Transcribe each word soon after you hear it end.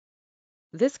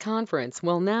This conference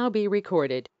will now be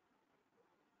recorded.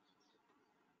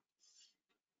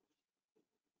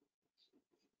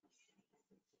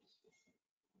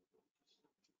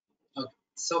 Okay.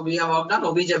 So we have worked on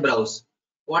Obj-Browse.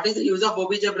 What is the use of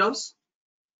Obj-Browse?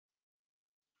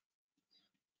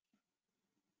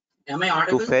 Am I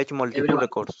audible? To fetch multiple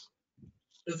records.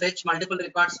 To fetch multiple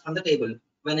records from the table.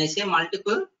 When I say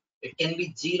multiple, it can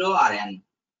be 0 or n,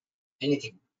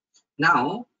 anything.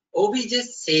 Now,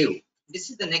 obj-save. This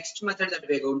is the next method that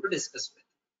we are going to discuss with.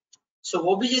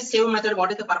 So obj-save method,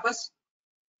 what is the purpose?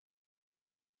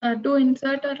 To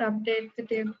insert or update the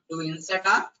table. To insert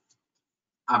or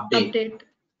update.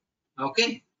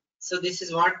 Okay. So this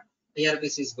is what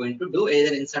PRPC is going to do,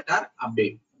 either insert or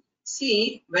update.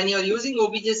 See, when you are using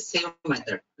obj-save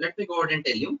method, let me go ahead and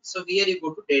tell you. So here you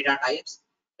go to data types.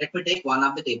 Let me take one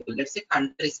of the table. Let's say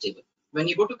countries table. When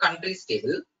you go to countries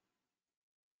table,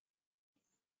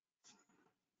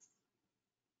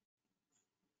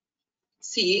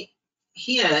 see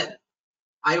here,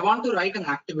 I want to write an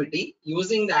activity.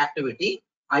 Using the activity,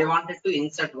 I wanted to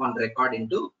insert one record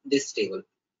into this table.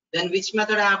 Then which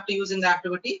method I have to use in the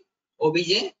activity?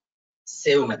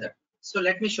 Obj-save method. So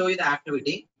let me show you the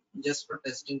activity. Just for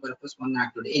testing purpose, one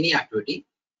activity, any activity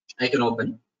I can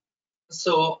open.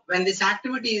 So when this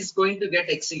activity is going to get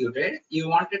executed, you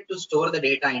wanted to store the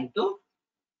data into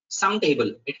some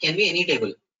table. It can be any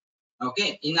table.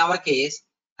 Okay. In our case,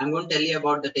 I'm going to tell you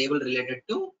about the table related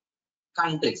to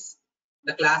countries.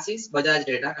 The class is Bajaj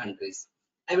data countries.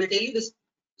 I will tell you the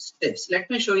steps. Let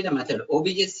me show you the method,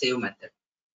 obj-save method.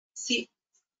 See,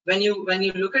 when you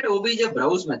look at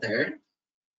obj-browse method,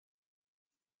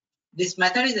 this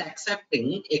method is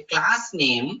accepting a class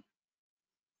name,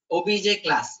 obj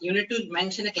class. You need to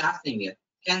mention a class name here.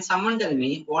 Can someone tell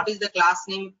me what is the class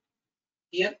name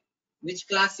here? Which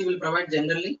class you will provide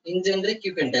generally? In generic,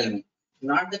 you can tell me.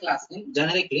 Not the class name.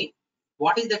 Generically,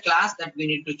 what is the class that we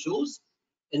need to choose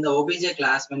in the obj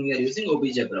class when we are using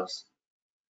obj-browse?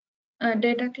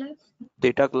 Data class.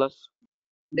 Data class.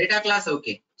 Data class,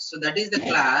 okay. So that is the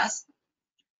class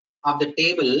of the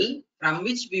table from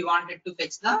which we wanted to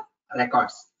fetch the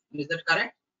records. Is that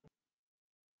correct?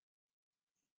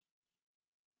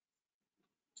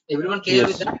 Everyone clear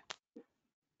with that?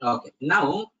 Okay.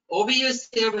 Now,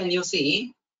 obj-save, when you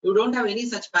see, you don't have any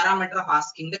such parameter of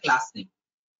asking the class name.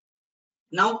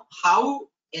 Now, how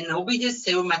an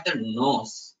obj-save method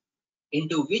knows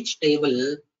into which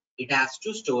table it has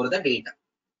to store the data?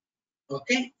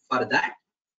 Okay. For that,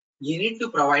 you need to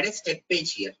provide a step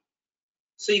page here.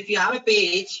 So if you have a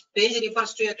page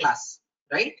refers to a class,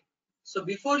 right? So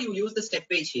before you use the step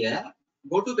page here,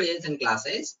 go to pages and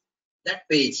classes. That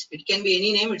page, it can be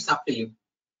any name, it's up to you.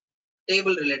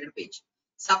 Table related page.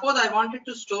 Suppose I wanted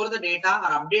to store the data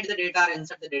or update the data or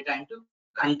insert the data into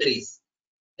countries.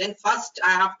 Then first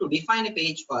I have to define a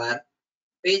page for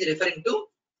page referring to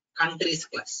countries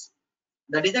class.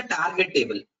 That is the target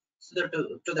table. So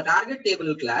to the target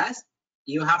table class,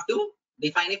 you have to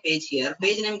define a page here.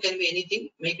 Page name can be anything,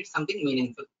 make it something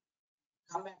meaningful.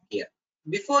 Come back here.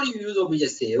 Before you use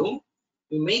obj-save,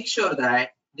 you make sure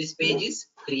that this page is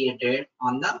created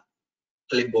on the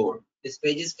clipboard. This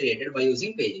page is created by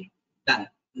using page name. Done.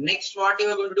 Next, what you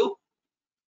are going to do?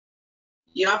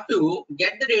 You have to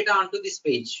get the data onto this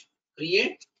page.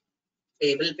 Create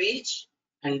table page,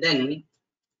 and then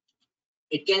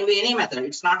it can be any method.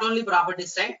 It's not only property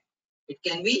set. It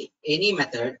can be any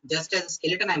method. Just as a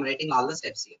skeleton, I'm writing all the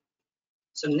steps here.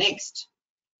 So next,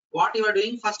 what you are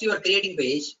doing, first you are creating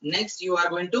page. Next, you are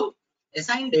going to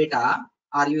assign data,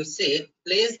 or you say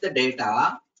place the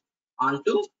data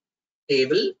onto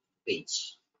table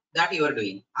page. That you are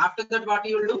doing. After that, what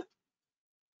you will do?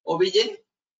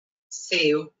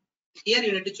 Obj-save. Here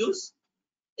you need to choose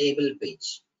table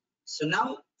page. So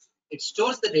now it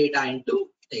stores the data into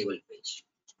table page.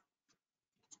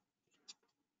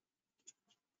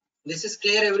 This is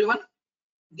clear, everyone?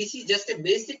 This is just a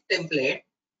basic template.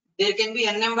 There can be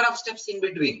a number of steps in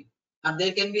between, and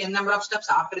there can be a number of steps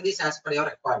after this as per your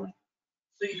requirement.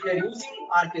 So if you are using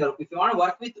RPR, if you want to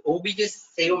work with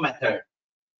obj-save method,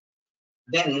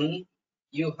 then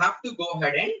you have to go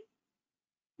ahead and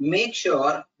make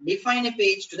sure define a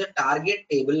page to the target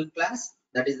table class.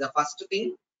 That is the first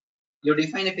thing. You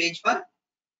define a page for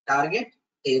target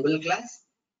table class.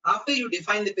 After you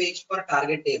define the page for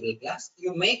target table class,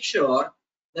 you make sure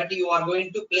that you are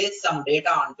going to place some data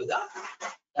onto the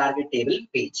target table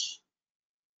page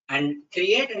and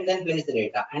create and then place the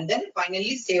data, and then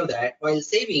finally save that. While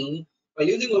saving, while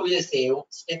using obj-save,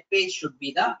 step page should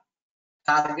be the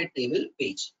target table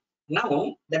page.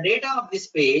 Now the data of this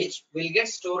page will get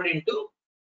stored into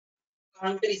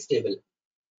countries table.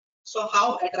 So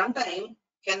how at runtime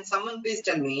can someone please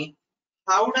tell me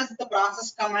how does the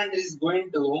process command is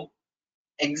going to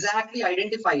exactly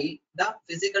identify the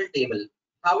physical table?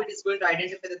 How it is going to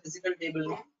identify the physical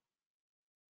table?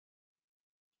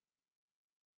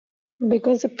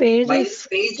 Because the page By is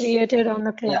page, created on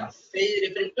the yeah, class. page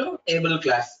referring to table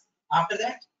class. After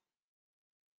that,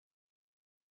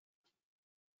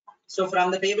 so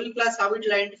from the table class, how it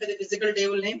will identify the physical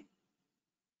table name?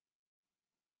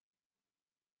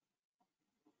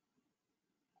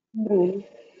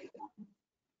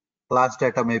 Class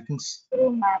data mappings.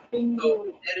 Mapping So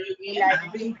rule. there will be a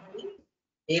mapping between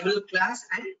table class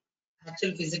and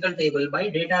actual physical table by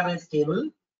database table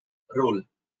rule.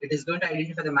 It is going to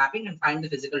identify the mapping and find the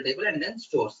physical table and then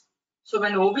stores. So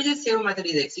when obj-save method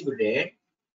is executed,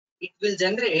 it will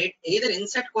generate either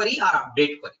insert query or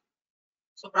update query.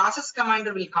 So process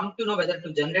commander will come to know whether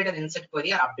to generate an insert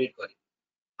query or update query.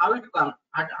 How it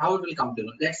will come to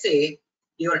know? Let's say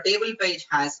your table page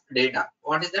has data.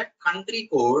 What is that? Country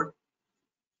code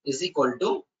is equal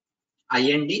to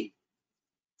IND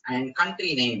and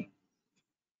country name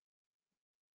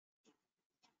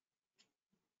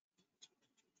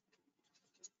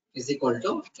is equal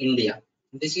to India.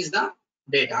 This is the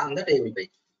data on the table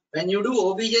page. When you do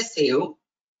obj-save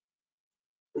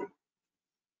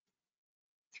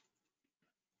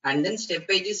and then step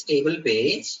page is table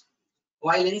page,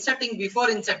 while inserting, before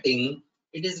inserting,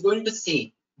 it is going to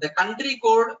see the country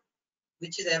code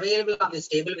which is available on this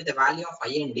table with a value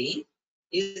of IND.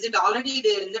 Is it already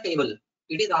there in the table?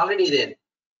 It is already there.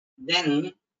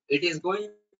 Then it is going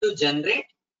to generate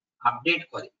update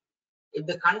query. If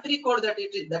the country code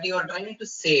that you are trying to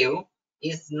save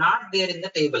is not there in the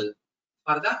table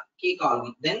for the key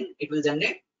column, then it will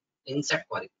generate insert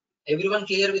query. Everyone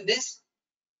clear with this?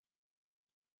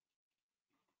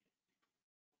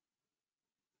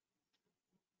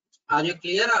 Are you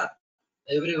clear,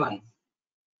 everyone?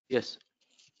 Yes.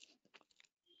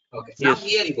 Okay. Now Yes.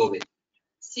 here you go with.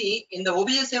 See, in the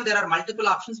obj-save there are multiple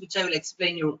options which I will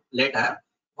explain you later.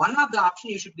 One of the option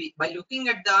you should be, by looking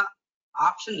at the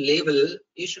option label,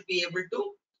 you should be able to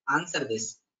answer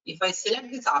this. If I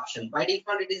select this option, by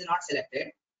default it is not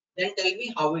selected, then tell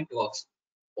me how it works.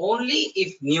 Only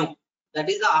if new, that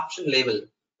is the option label.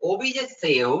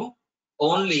 Obj-save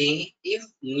only if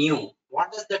new.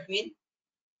 What does that mean?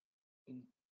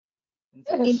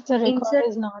 If the record Insert.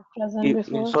 is not present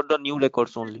before. Insert the new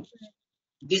records only.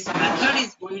 This method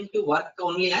is going to work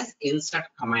only as insert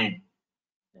command.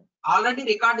 Already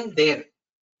record is there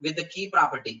with the key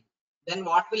property. Then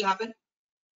what will happen?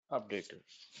 Updated.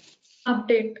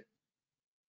 Update.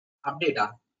 Update.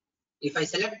 If I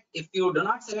select, if you do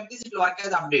not select this, it will work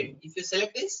as update. If you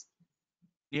select this,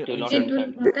 Yeah, It will not It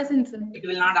insert. will work as insert. it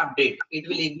will not update. It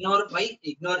will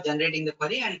ignore generating the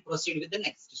query and proceed with the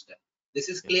next step. This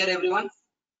is clear, everyone?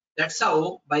 That's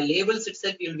how by labels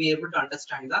itself you'll be able to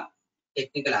understand the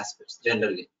technical aspects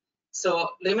generally. So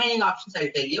remaining options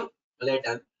I'll tell you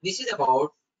later. This is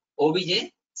about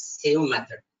obj-save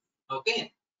method.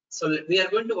 Okay. So we are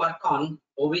going to work on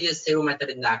obj-save method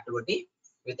in the activity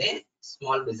with a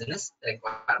small business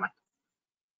requirement.